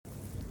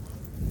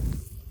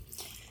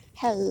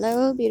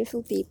Hello,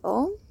 beautiful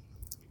people.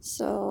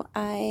 So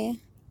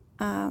I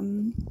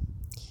am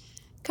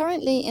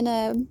currently in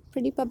a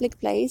pretty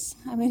public place.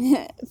 I'm in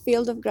a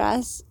field of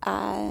grass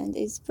and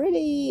it's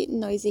pretty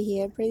noisy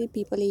here, pretty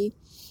peoply,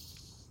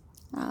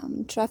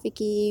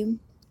 trafficy,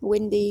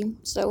 windy.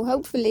 So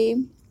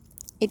hopefully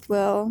it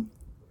will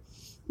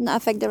not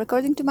affect the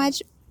recording too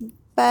much.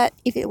 But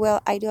if it will,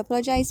 I do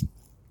apologize.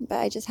 But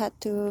I just had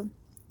to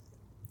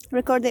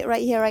record it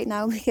right here, right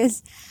now,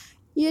 because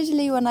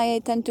usually when I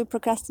tend to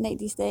procrastinate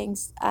these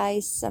things, I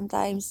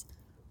sometimes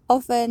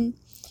often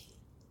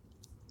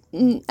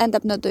end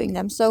up not doing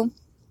them. So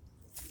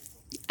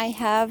I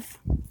have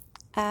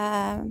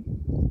a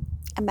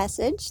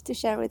message to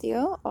share with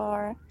you,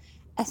 or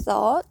a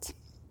thought,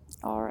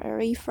 or a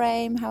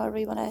reframe, however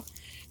you want to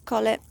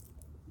call it,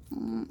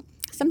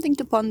 something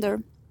to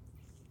ponder.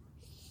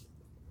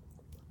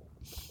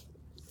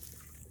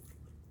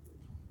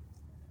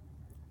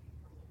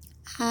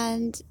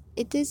 And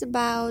it is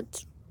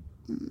about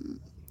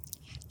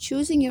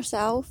choosing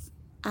yourself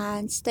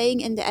and staying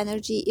in the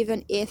energy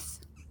even if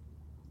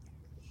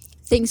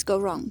things go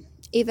wrong,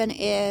 even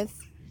if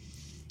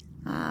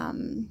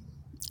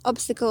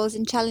obstacles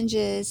and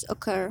challenges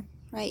occur,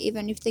 right?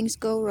 Even if things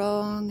go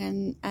wrong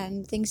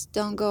and things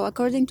don't go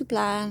according to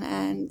plan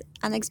and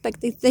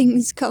unexpected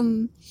things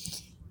come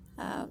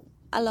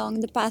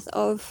along the path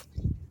of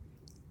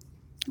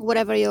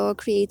whatever you're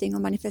creating or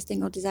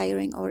manifesting or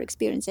desiring or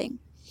experiencing.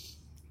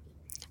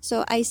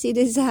 So I see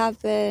this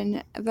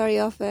happen very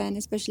often,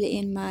 especially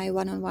in my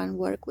one-on-one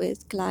work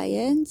with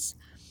clients.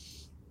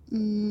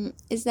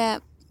 Is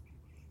that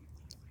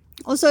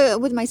also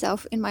with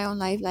myself in my own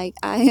life, like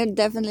I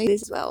definitely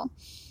this as well.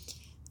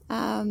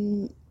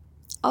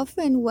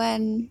 Often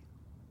when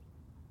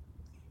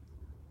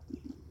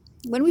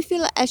we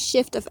feel a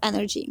shift of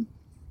energy,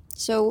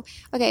 so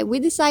okay, we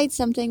decide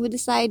something,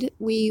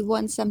 we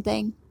want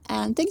something,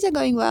 and things are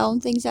going well,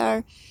 things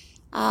are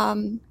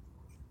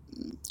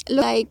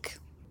like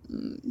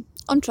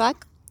on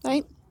track,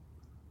 right?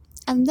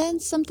 And then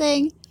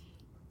something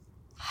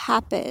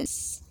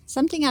happens,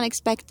 something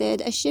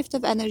unexpected, a shift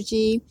of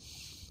energy,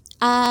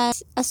 and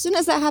as soon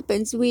as that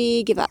happens,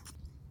 we give up.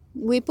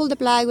 We pull the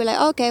plug. We're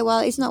like, okay, well,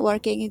 it's not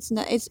working.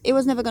 It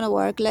was never gonna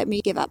work. Let me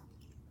give up.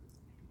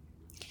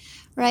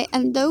 Right?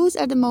 And those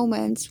are the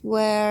moments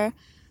where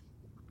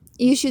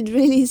you should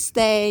really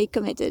stay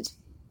committed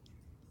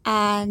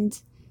and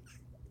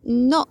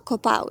not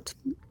cop out,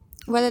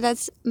 whether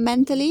that's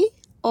mentally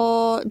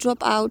or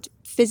drop out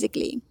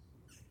physically,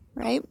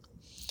 right?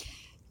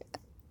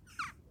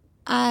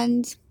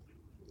 And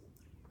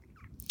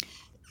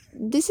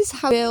this is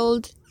how you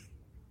build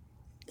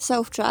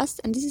self-trust,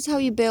 and this is how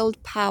you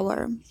build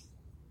power.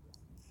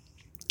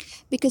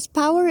 Because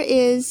power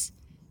is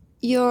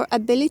your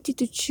ability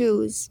to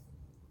choose.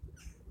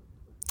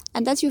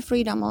 And that's your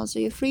freedom also.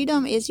 Your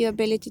freedom is your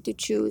ability to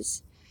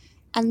choose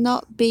and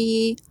not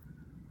be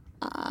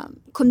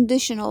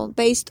conditional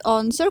based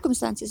on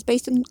circumstances,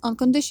 based on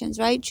conditions,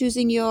 right?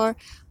 Choosing your...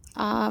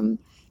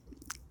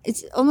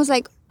 it's almost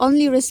like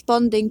only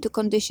responding to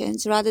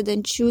conditions rather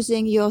than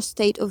choosing your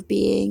state of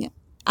being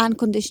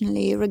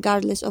unconditionally,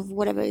 regardless of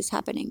whatever is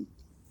happening.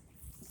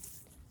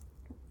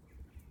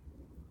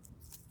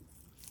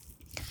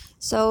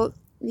 So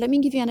let me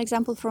give you an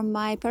example from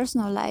my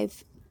personal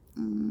life.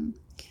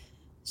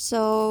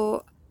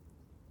 So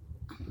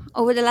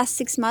over the last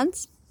 6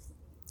 months,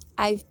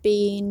 I've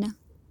been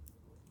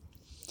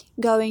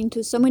going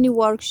to so many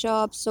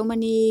workshops, so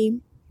many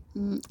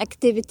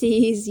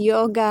activities,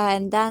 yoga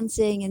and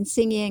dancing and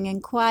singing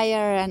and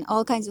choir and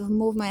all kinds of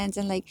movements,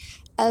 and like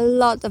a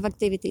lot of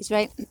activities,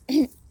 right?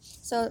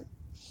 So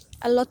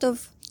a lot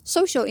of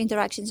social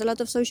interactions, a lot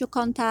of social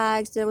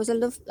contacts. There was a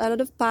lot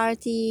of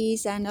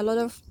parties and a lot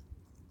of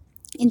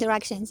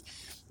interactions.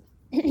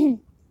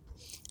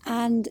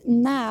 And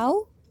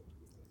now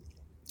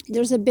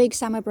there's a big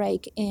summer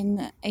break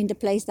in the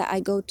place that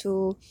I go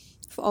to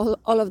for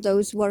all of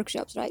those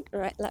workshops, right?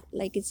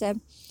 Like it's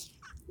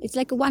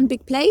like one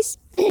big place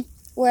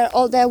where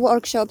all the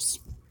workshops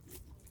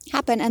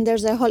happen, and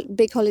there's a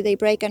big holiday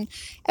break, and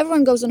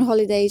everyone goes on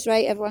holidays,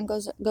 right? Everyone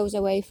goes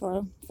away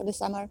for the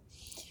summer.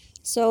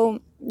 So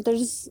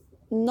there's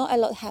not a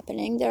lot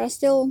happening. There are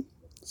still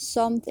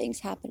some things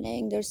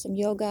happening. There's some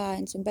yoga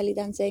and some belly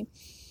dancing,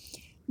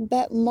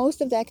 but most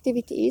of the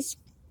activities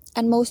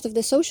and most of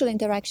the social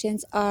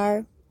interactions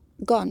are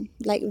gone,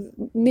 like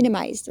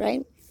minimized,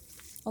 right?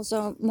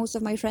 Also, most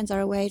of my friends are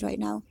away right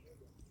now.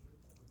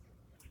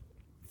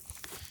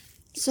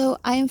 So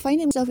I am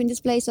finding myself in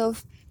this place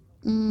of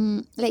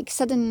like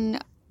sudden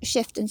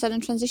shift and sudden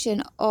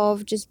transition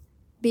of just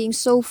being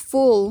so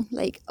full,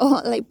 like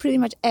pretty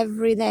much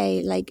every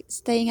day, like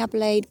staying up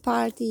late,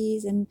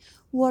 parties and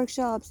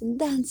workshops and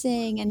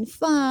dancing and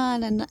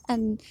fun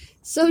and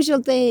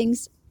social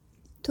things,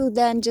 to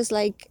then just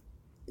like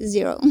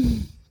zero.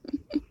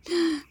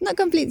 Not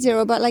complete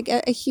zero, but like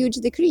a huge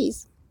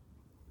decrease.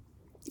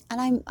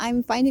 And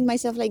I'm finding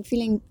myself like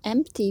feeling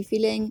empty,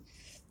 feeling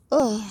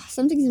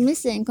something's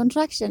missing,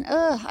 contraction.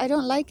 I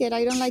don't like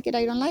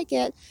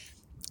it.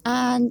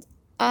 And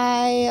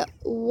I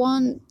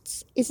want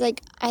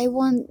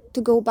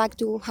to go back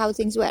to how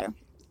things were.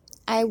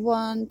 I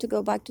want to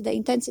go back to the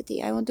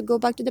intensity. I want to go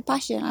back to the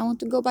passion. I want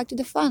to go back to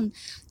the fun,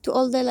 to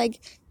all the like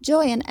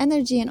joy and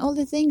energy and all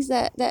the things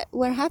that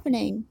were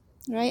happening,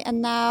 right?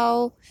 And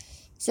now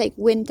it's like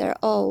winter.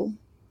 Oh,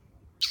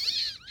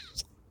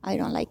 I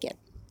don't like it.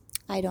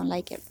 I don't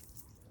like it.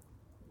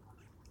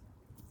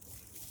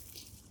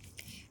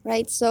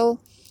 Right? So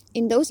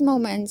in those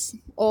moments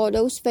or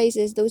those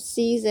phases, those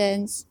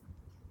seasons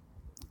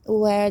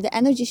where the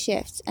energy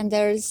shifts and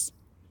there's,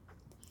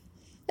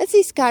 let's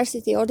say,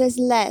 scarcity or there's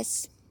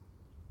less,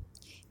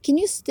 can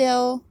you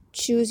still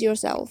choose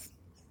yourself?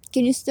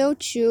 Can you still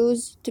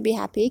choose to be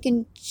happy? Can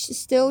you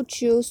still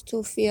choose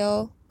to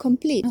feel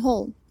complete and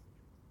whole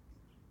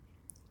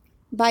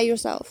by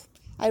yourself?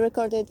 I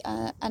recorded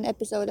an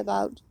episode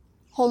about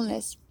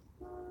wholeness.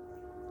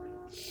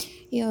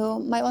 You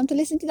might want to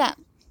listen to that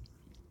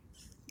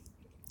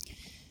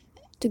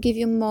to give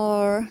you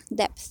more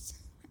depth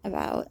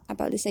about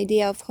this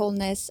idea of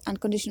wholeness,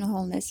 unconditional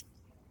wholeness.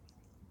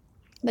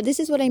 But this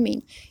is what I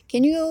mean.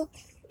 Can you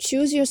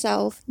choose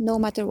yourself no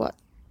matter what?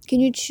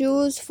 Can you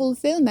choose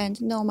fulfillment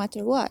no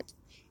matter what?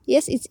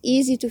 Yes, it's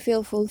easy to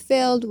feel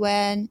fulfilled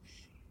when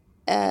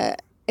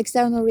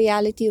external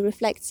reality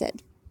reflects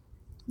it,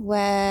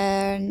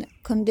 when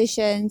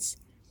conditions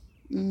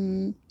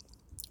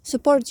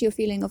support your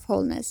feeling of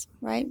wholeness,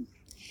 right?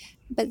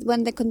 But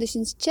when the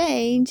conditions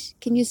change,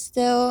 can you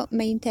still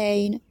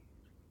maintain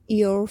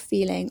your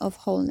feeling of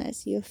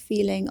wholeness, your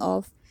feeling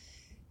of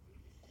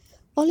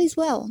all is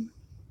well?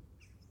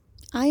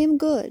 I am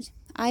good.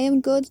 I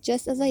am good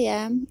just as I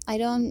am. I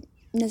don't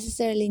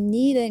necessarily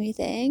need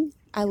anything.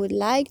 I would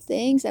like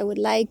things. I would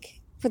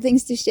like for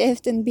things to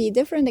shift and be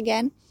different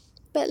again.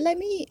 But let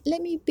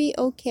me be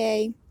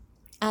okay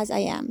as I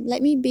am.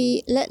 Let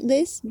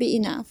this be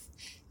enough.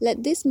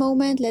 Let this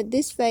moment, let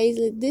this phase,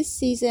 let this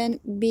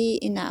season be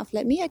enough.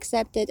 Let me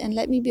accept it and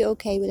let me be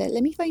okay with it.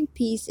 Let me find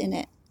peace in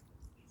it.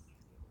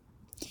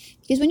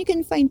 Because when you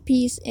can find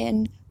peace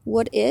in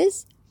what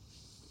is,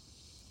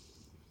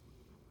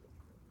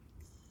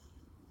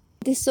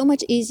 it is so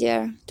much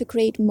easier to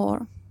create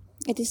more.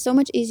 It is so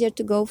much easier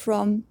to go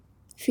from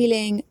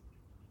feeling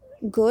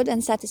good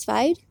and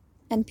satisfied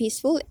and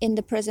peaceful in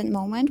the present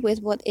moment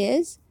with what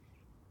is,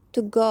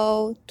 to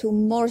go to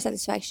more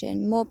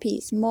satisfaction, more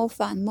peace, more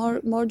fun,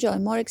 more joy,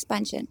 more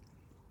expansion.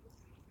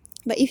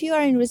 But if you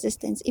are in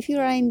resistance, if you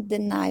are in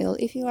denial,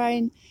 if you are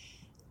in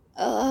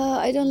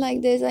I don't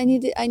like this, I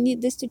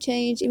need this to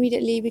change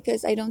immediately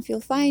because I don't feel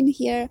fine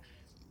here.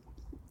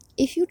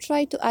 If you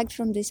try to act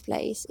from this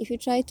place, if you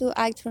try to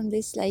act from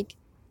this like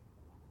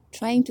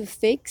trying to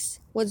fix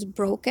what's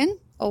broken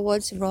or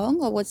what's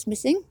wrong or what's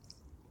missing,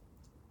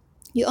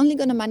 you're only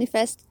going to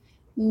manifest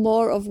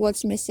more of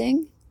what's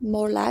missing,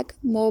 more lack,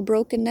 more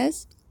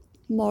brokenness,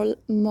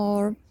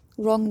 more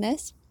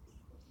wrongness,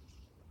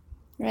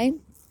 right?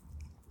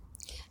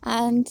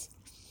 And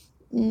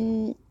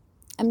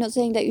I'm not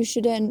saying that you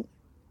shouldn't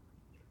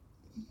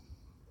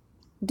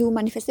do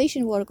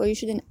manifestation work or you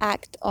shouldn't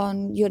act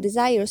on your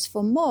desires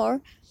for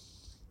more,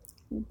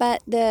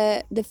 but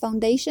the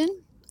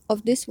foundation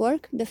of this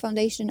work, the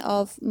foundation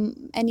of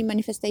any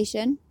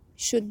manifestation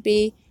should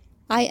be,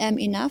 I am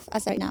enough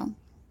as I am right now.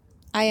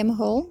 I am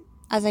whole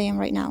as I am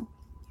right now.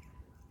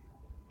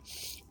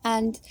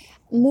 And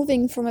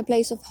moving from a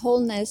place of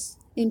wholeness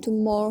into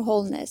more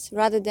wholeness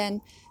rather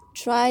than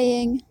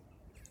trying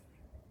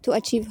to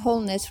achieve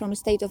wholeness from a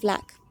state of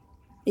lack.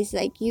 It's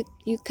like you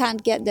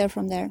can't get there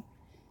from there.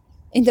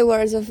 In the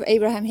words of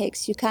Abraham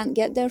Hicks, you can't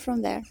get there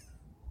from there.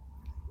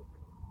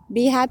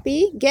 Be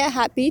happy, get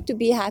happy to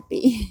be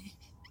happy.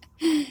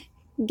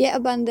 Get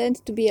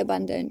abundant to be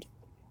abundant.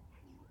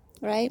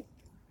 Right?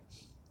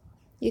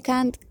 You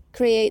can't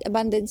create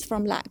abundance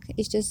from lack.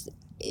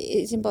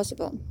 It's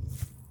impossible.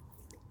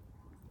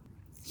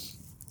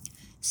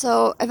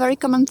 So a very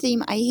common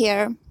theme I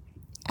hear,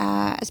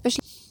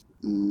 especially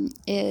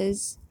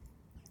is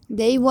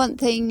they want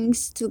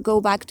things to go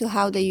back to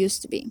how they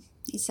used to be.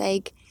 It's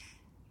like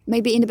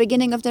maybe in the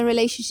beginning of the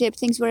relationship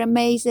things were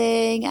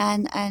amazing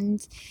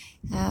and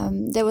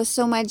there was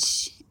so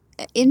much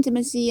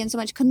intimacy and so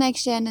much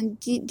connection and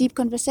deep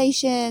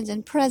conversations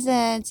and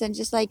presence and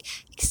just like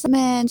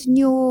excitement,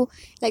 new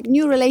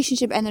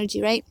relationship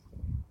energy, right?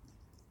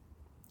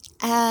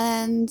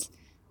 And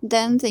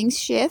then things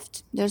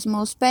shift. There's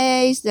more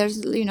space.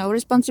 There's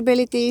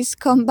responsibilities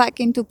come back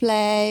into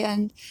play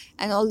and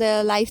all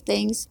the life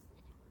things,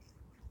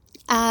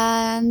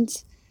 and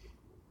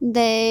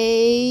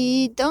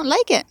they don't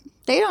like it.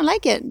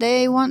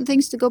 They want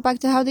things to go back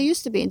to how they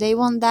used to be. They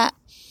want that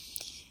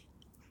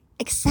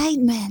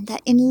excitement,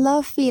 that in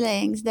love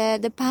feelings,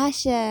 the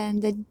passion,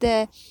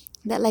 the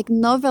like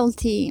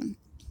novelty,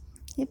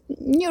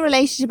 new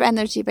relationship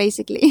energy,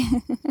 basically.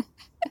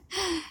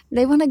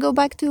 They want to go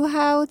back to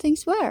how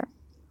things were.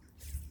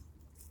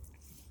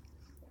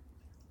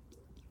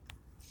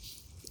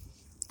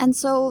 And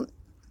so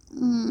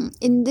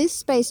in this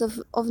space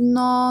of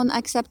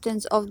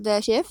non-acceptance of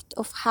the shift,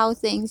 of how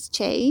things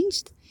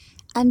changed,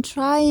 and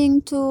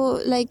trying to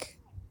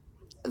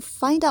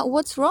find out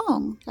what's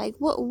wrong. Like,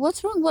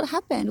 what's wrong? What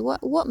happened?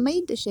 What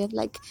made the shift?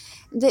 Like,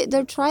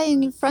 they're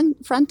trying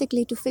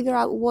frantically to figure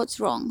out what's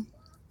wrong.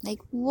 Like,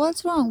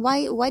 what's wrong?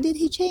 Why did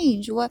he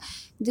change?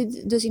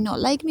 Does he not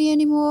like me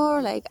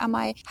anymore? Like,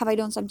 have I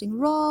done something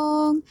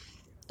wrong?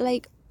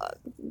 Like,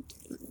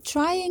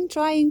 trying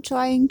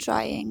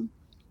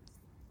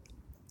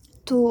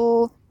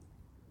to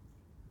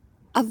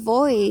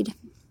avoid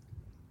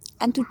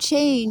and to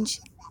change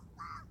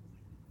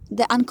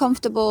the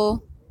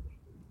uncomfortable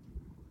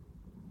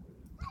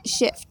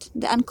shift,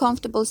 the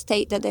uncomfortable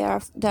state that they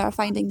are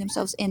finding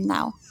themselves in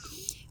now,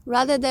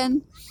 rather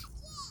than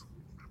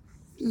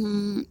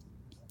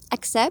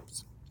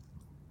accept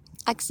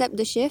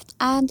the shift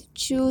and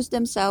choose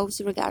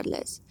themselves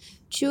regardless.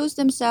 Choose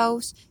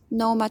themselves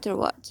no matter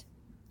what.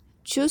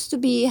 Choose to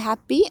be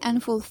happy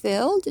and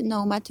fulfilled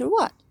no matter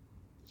what,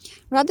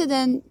 rather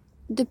than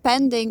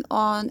depending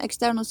on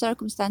external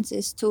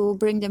circumstances to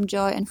bring them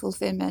joy and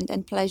fulfillment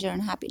and pleasure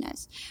and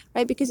happiness,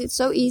 right? Because it's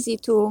so easy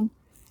to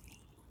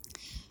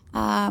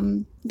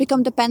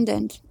become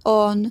dependent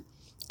on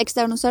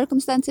external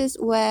circumstances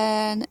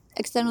when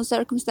external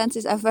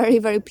circumstances are very,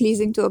 very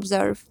pleasing to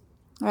observe,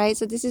 right?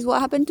 So this is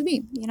what happened to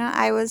me.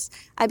 I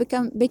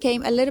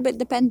became a little bit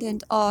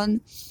dependent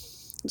on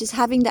just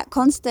having that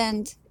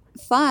constant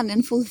fun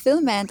and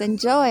fulfillment and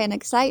joy and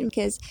excitement,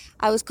 because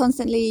I was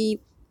constantly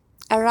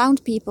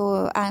around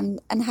people and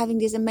having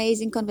these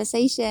amazing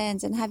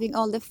conversations and having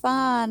all the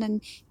fun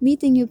and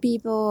meeting new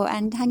people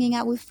and hanging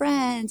out with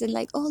friends and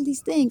like all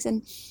these things.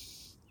 And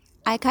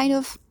I kind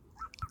of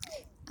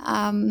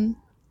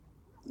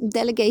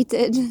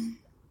delegated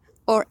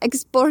or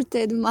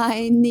exported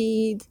my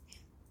need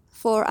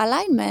for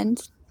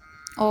alignment,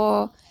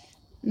 or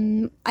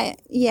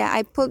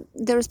I put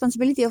the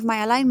responsibility of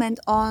my alignment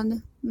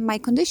on my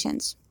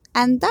conditions.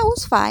 And that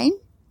was fine,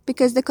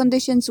 because the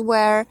conditions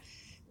were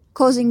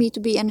causing me to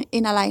be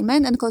in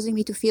alignment and causing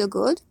me to feel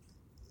good.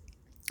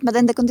 But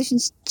then the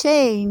conditions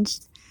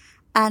changed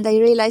and I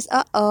realized,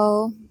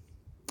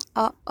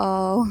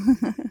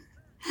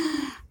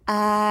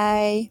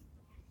 I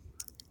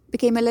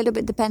became a little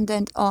bit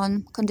dependent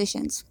on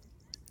conditions,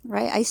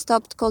 right? I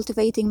stopped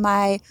cultivating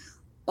my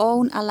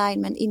own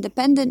alignment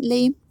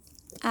independently,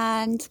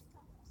 and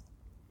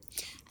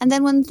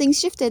then when things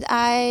shifted,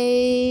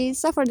 I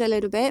suffered a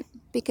little bit,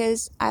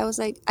 because I was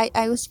like,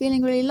 I was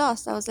feeling really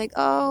lost. I was like,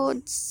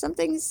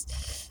 something's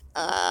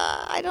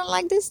I don't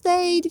like this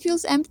state. It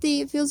feels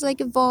empty. It feels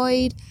like a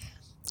void.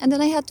 And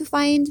then I had to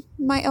find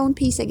my own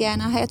peace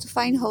again. I had to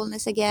find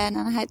wholeness again,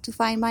 and I had to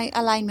find my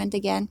alignment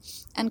again,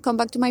 and come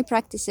back to my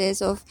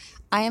practices of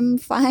I am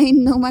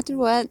fine no matter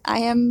what. I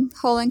am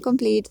whole and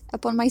complete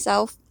upon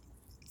myself.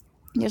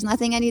 There's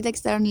nothing I need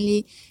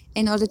externally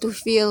in order to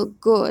feel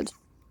good,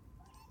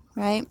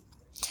 right?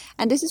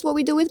 And this is what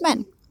we do with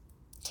men.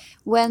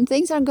 When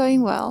things are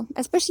going well,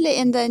 especially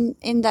in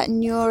that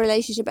new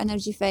relationship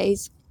energy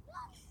phase,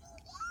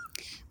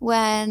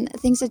 when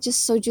things are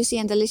just so juicy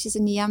and delicious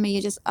and yummy,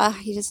 you just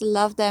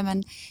love them,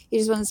 and you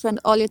just want to spend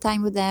all your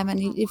time with them, and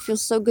it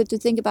feels so good to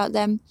think about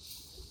them.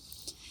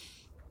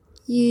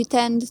 You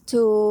tend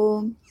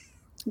to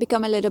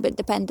become a little bit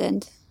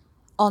dependent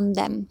on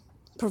them,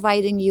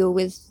 providing you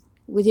with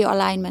your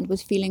alignment,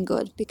 with feeling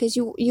good, because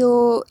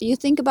you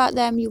think about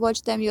them, you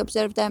watch them, you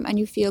observe them, and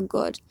you feel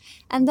good.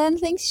 And then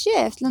things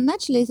shift, and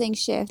naturally things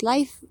shift.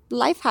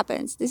 Life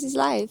happens. This is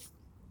life.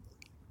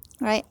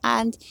 Right?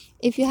 And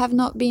if you have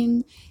not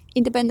been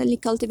independently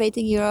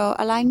cultivating your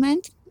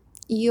alignment,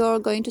 you're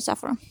going to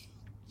suffer.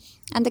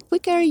 And the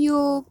quicker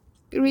you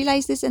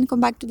realize this and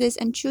come back to this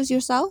and choose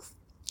yourself,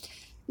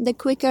 the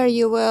quicker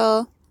you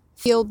will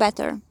feel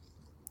better,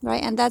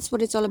 right? And that's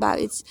what it's all about.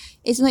 It's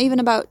not even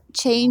about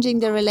changing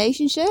the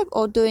relationship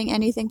or doing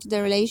anything to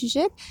the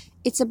relationship.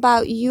 It's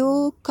about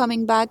you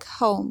coming back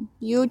home,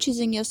 you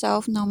choosing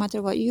yourself no matter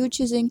what, you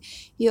choosing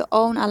your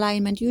own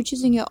alignment, you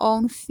choosing your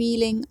own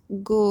feeling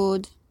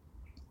good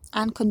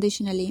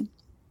unconditionally.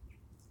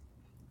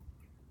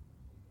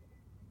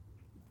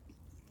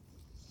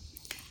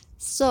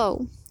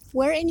 So,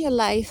 where in your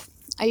life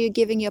are you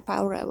giving your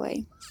power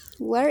away?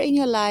 Where in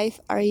your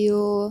life are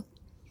you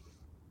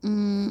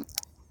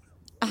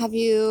have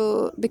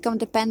you become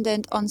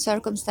dependent on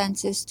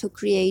circumstances to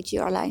create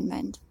your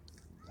alignment?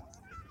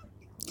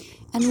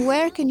 And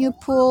where can you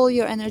pull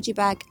your energy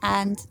back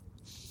and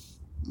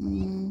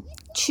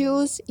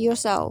choose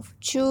yourself?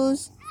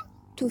 Choose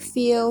to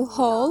feel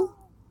whole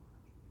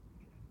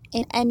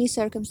in any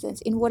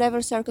circumstance, in whatever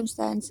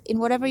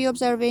you're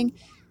observing,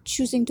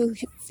 choosing to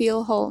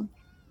feel whole.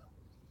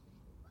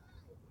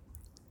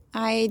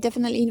 I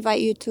definitely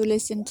invite you to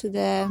listen to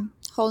the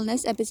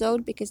wholeness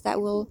episode, because that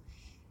will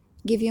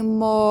give you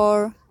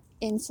more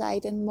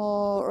insight and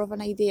more of an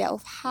idea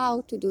of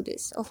how to do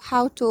this, of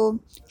how to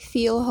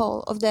feel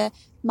whole, of the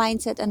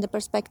mindset and the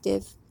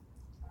perspective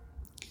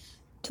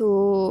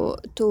to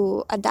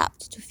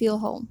adapt, to feel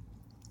whole.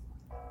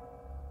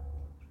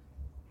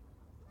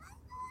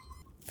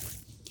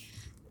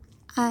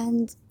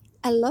 And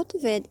a lot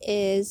of it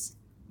is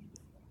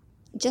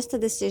just a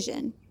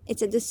decision.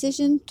 It's a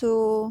decision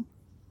to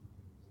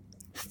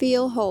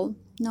feel whole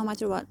no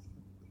matter what.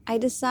 I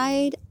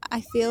decide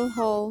I feel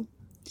whole.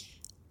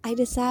 I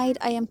decide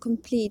I am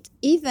complete,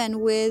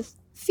 even with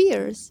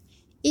fears,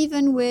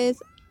 even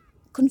with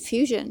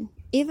confusion,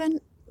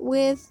 even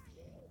with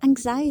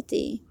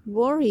anxiety,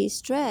 worry,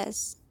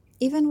 stress,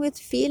 even with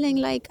feeling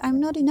like I'm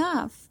not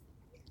enough.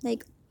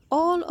 Like,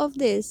 all of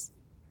this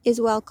is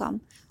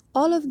welcome.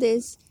 All of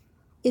this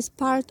is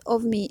part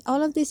of me.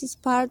 All of this is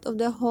part of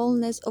the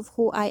wholeness of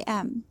who I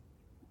am.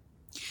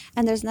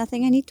 And there's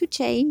nothing I need to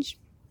change.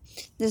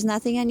 There's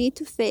nothing I need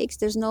to fix.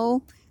 There's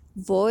no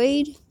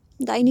void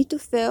that I need to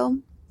fill.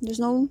 There's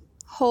no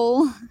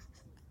hole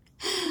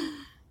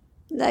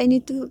that I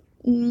need to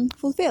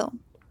fulfill.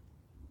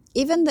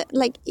 Even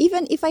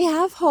if I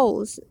have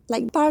holes,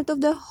 like, part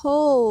of the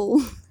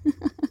whole,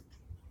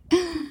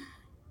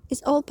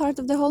 it's all part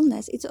of the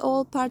wholeness. It's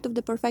all part of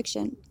the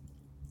perfection.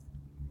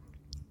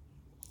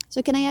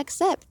 So can I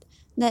accept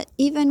that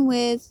even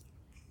with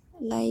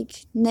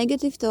like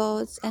negative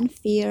thoughts and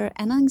fear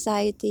and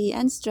anxiety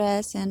and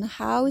stress and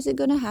how is it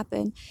going to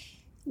happen,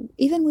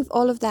 even with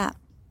all of that,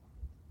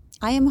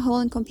 I am whole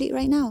and complete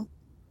right now.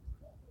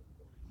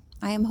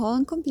 I am whole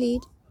and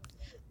complete,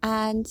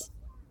 and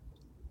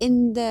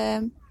in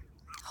the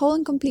whole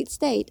and complete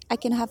state, I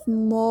can have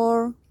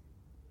more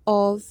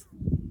of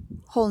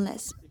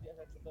wholeness.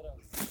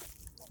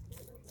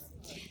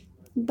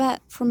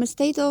 But from a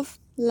state of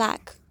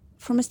lack,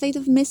 from a state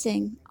of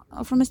missing,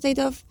 or from a state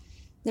of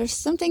there's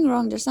something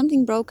wrong, there's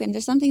something broken,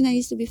 there's something that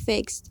needs to be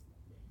fixed,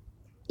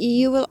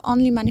 you will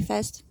only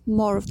manifest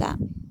more of that.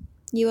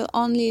 You will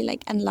only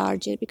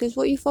enlarge it, because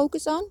what you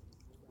focus on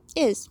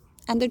is,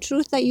 and the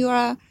truth that you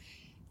are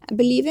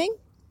believing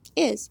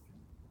is.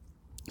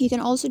 You can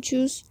also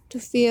choose to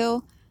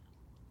feel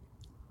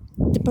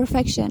the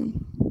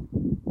perfection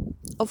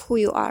of who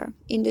you are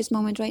in this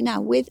moment right now,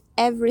 with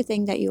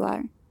everything that you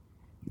are,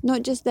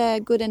 not just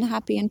the good and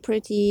happy and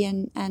pretty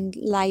and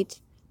light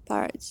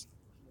parts,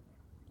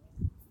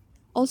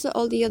 also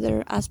all the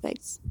other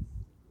aspects,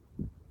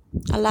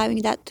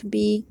 allowing that to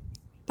be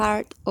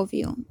part of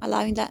you,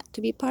 allowing that to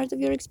be part of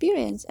your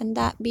experience, and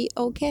that be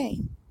okay.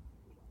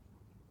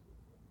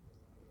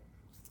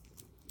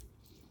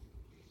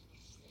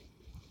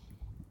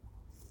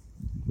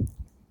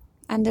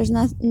 And there's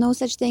no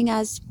such thing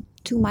as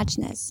too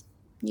muchness.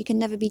 You can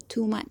never be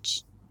too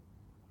much.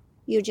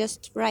 You're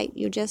just right.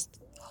 You're just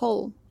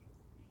whole.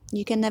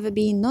 You can never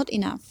be not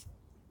enough,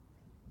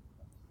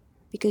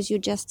 because you're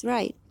just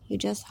right. You're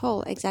just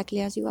whole,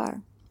 exactly as you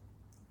are.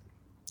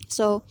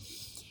 So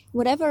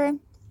whatever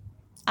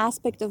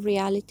aspect of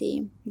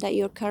reality that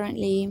you're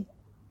currently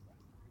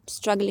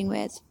struggling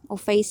with or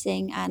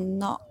facing and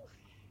not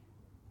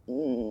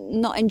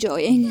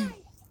enjoying,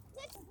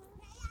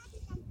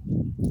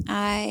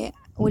 I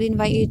would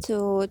invite you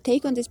to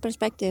take on this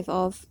perspective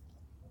of,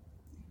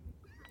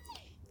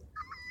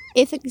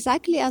 if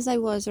exactly as I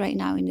was right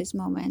now in this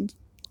moment,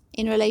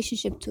 in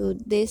relationship to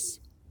this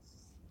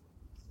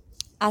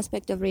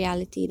aspect of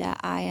reality that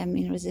I am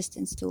in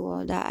resistance to,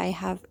 or that I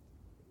have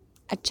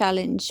a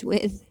challenge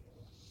with,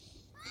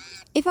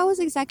 if I was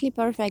exactly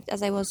perfect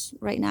as I was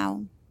right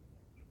now,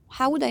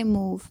 how would I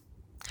move?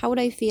 How would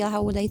I feel?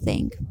 How would I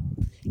think?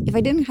 If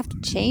I didn't have to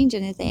change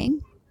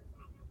anything,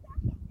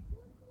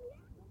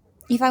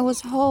 if I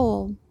was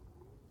whole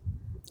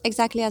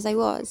exactly as I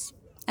was,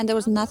 and there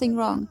was nothing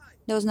wrong,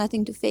 there was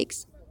nothing to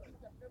fix,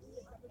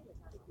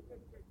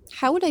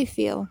 how would I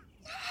feel?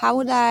 How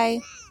would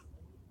I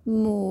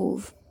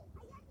move?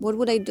 What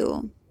would I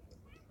do,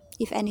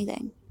 if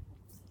anything?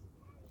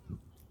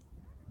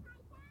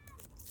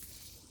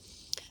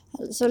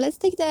 So let's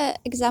take the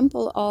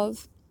example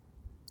of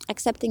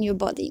accepting your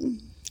body,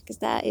 because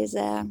that is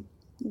a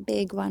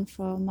big one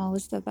for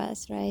most of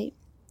us, right?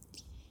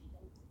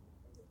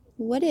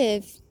 What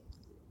if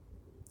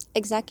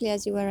exactly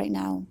as you are right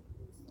now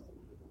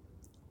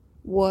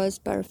was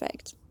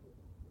perfect?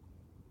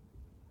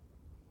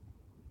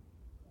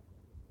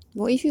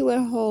 What if you were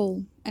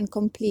whole and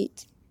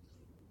complete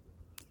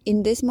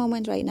in this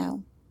moment right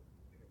now,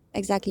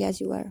 exactly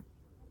as you were?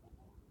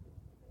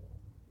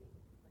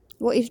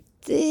 What if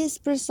this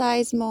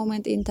precise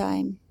moment in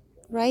time,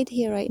 right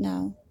here, right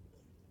now,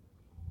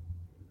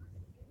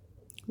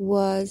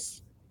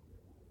 was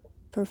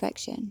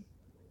perfection,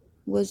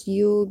 was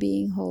you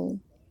being whole?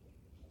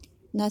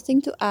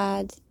 Nothing to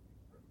add,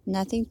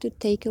 nothing to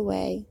take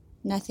away,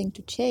 nothing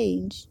to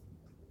change.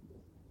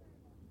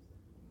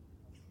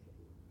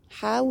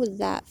 How would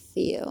that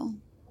feel?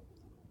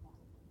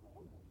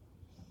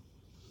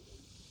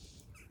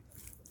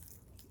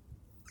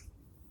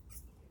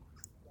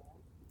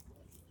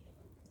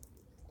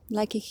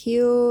 Like a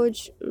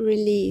huge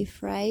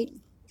relief, right?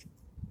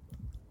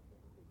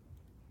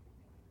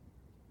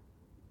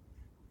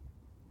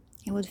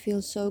 It would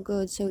feel so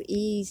good, so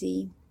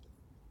easy.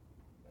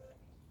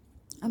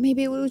 Or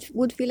maybe it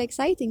would feel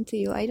exciting to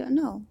you, I don't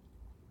know.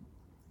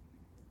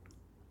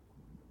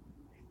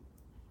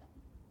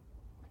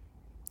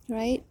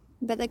 Right?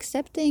 But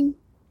accepting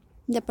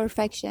the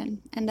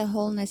perfection and the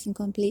wholeness and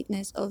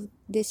completeness of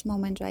this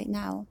moment right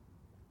now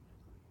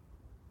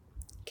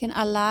can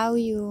allow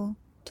you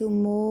to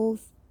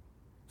move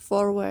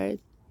forward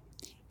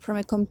from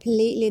a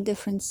completely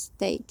different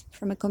state,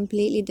 from a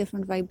completely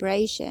different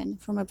vibration,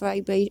 from a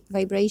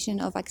vibration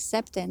of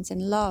acceptance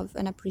and love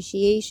and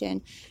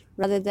appreciation,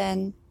 rather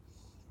than,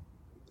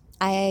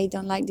 I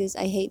don't like this,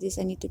 I hate this,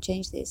 I need to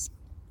change this.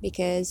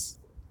 Because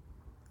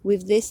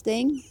with this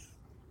thing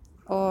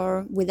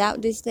or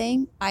without this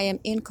thing, I am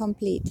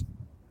incomplete.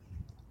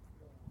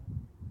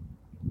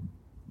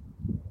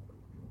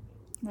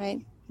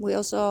 Right? We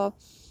also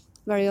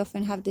very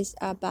often have this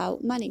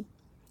about money,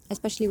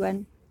 especially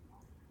when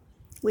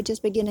we're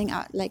just beginning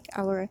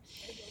our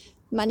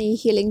money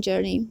healing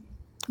journey.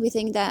 We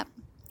think that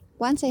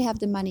once I have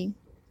the money,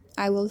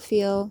 I will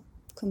feel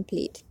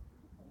complete.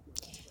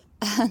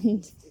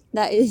 And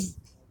that is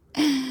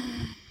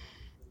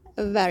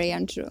very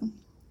untrue.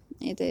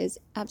 It is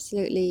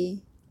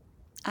absolutely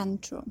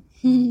untrue.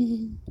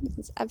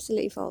 It's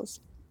absolutely false.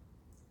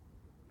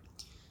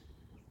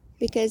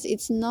 Because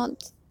it's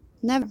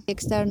never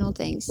external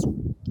things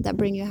that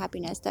bring you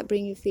happiness, that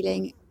bring you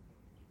feeling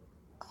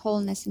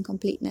wholeness and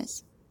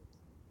completeness.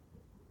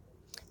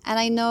 And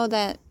I know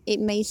that it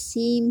may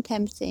seem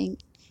tempting,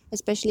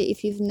 especially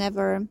if you've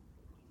never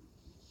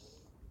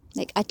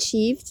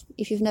achieved,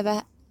 if you've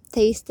never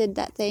tasted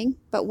that thing.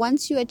 But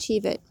once you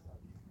achieve it,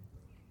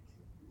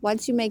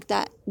 once you make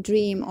that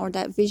dream or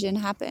that vision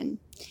happen,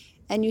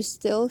 and you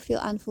still feel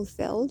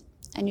unfulfilled,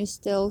 and you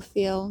still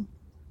feel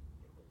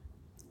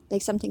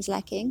like something's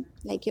lacking,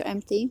 like you're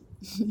empty,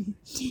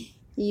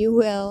 you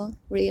will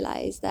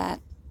realize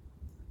that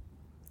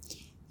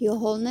your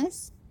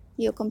wholeness,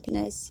 your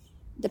completeness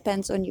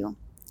depends on you.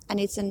 And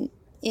it's an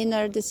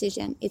inner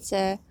decision. It's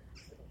a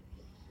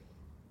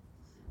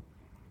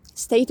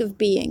state of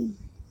being.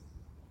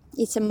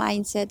 It's a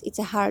mindset, it's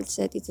a heart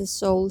set, it's a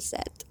soul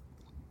set.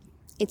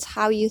 It's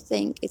how you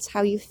think, it's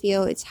how you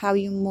feel, it's how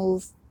you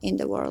move in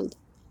the world.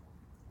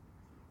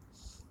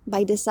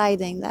 By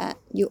deciding that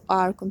you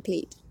are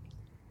complete.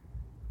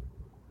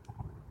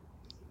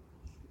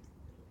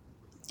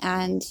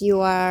 And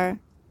you are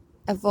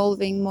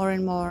evolving more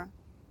and more,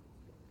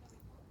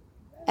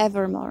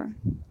 ever more,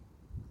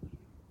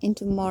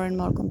 into more and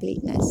more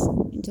completeness,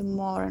 into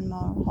more and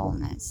more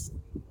wholeness.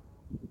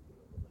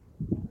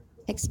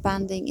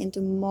 Expanding into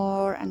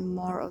more and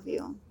more of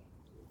you.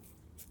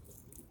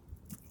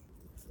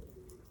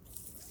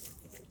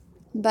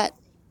 But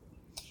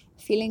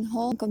feeling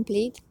whole and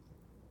complete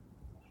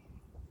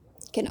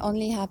can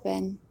only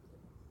happen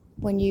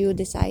when you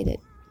decide it.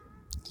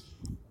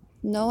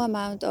 No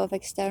amount of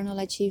external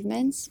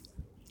achievements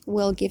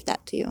will give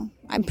that to you.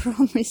 I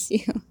promise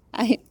you.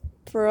 I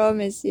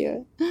promise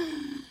you.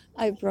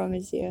 I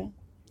promise you.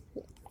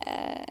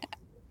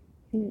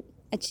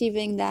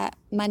 Achieving that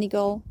money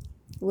goal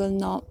will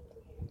not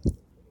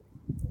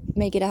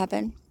make it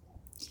happen.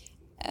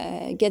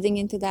 Getting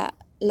into that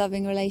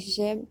loving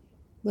relationship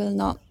will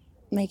not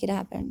make it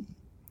happen.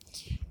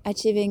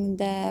 Achieving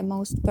the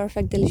most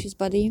perfect, delicious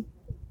body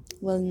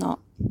will not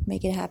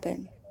make it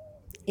happen.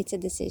 It's a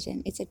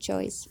decision. It's a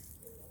choice.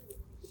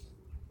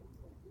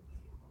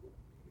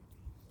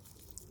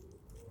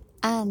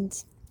 And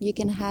you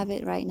can have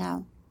it right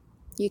now.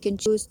 You can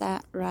choose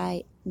that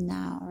right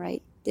now,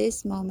 right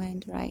this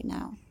moment, right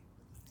now.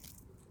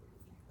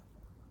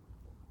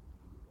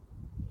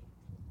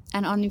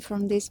 And only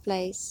from this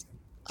place,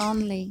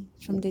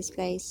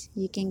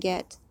 you can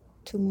get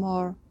to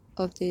more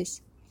of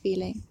this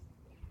feeling,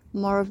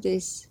 more of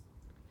this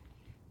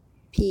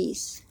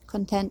peace,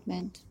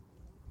 contentment.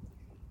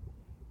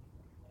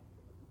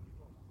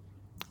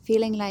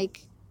 Feeling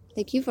like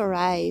you've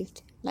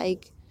arrived,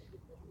 like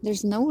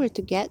there's nowhere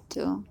to get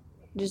to,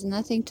 there's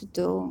nothing to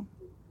do.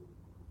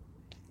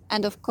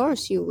 And of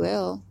course you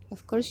will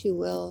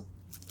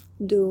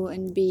do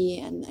and be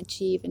and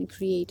achieve and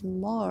create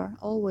more,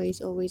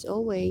 always, always,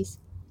 always.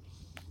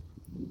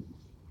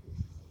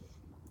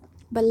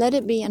 But let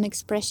it be an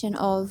expression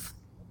of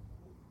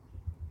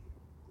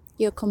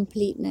your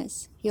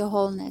completeness, your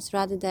wholeness,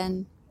 rather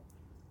than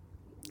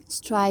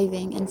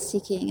striving and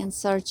seeking and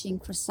searching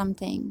for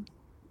something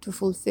to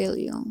fulfill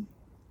you.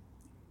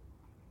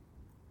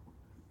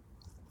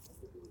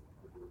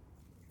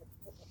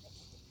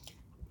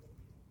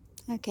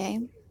 Okay,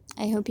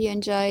 I hope you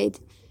enjoyed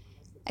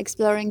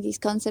exploring these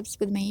concepts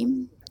with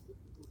me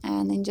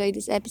and enjoyed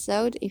this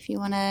episode. If you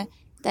want to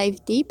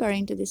dive deeper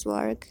into this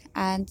work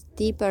and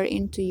deeper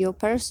into your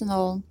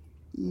personal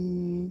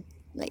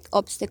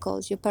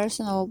obstacles, your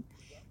personal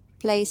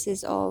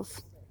places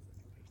of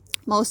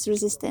most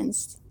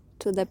resistance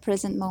to the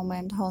present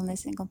moment,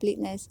 wholeness and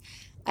completeness,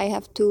 I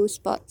have two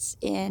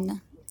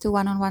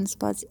one-on-one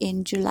spots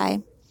in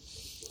July.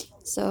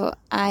 So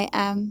I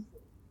am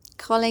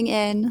calling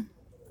in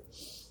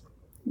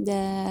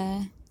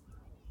the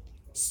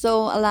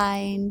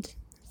soul-aligned,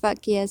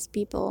 fuck yes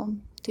people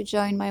to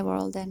join my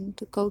world and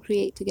to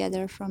co-create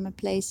together from a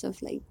place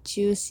of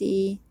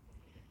juicy,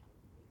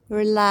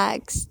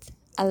 relaxed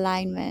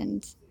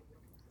alignment,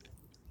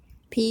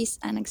 peace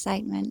and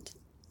excitement.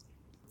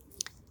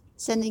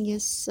 Sending you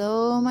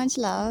so much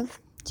love.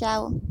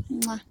 Ciao.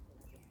 Mwah.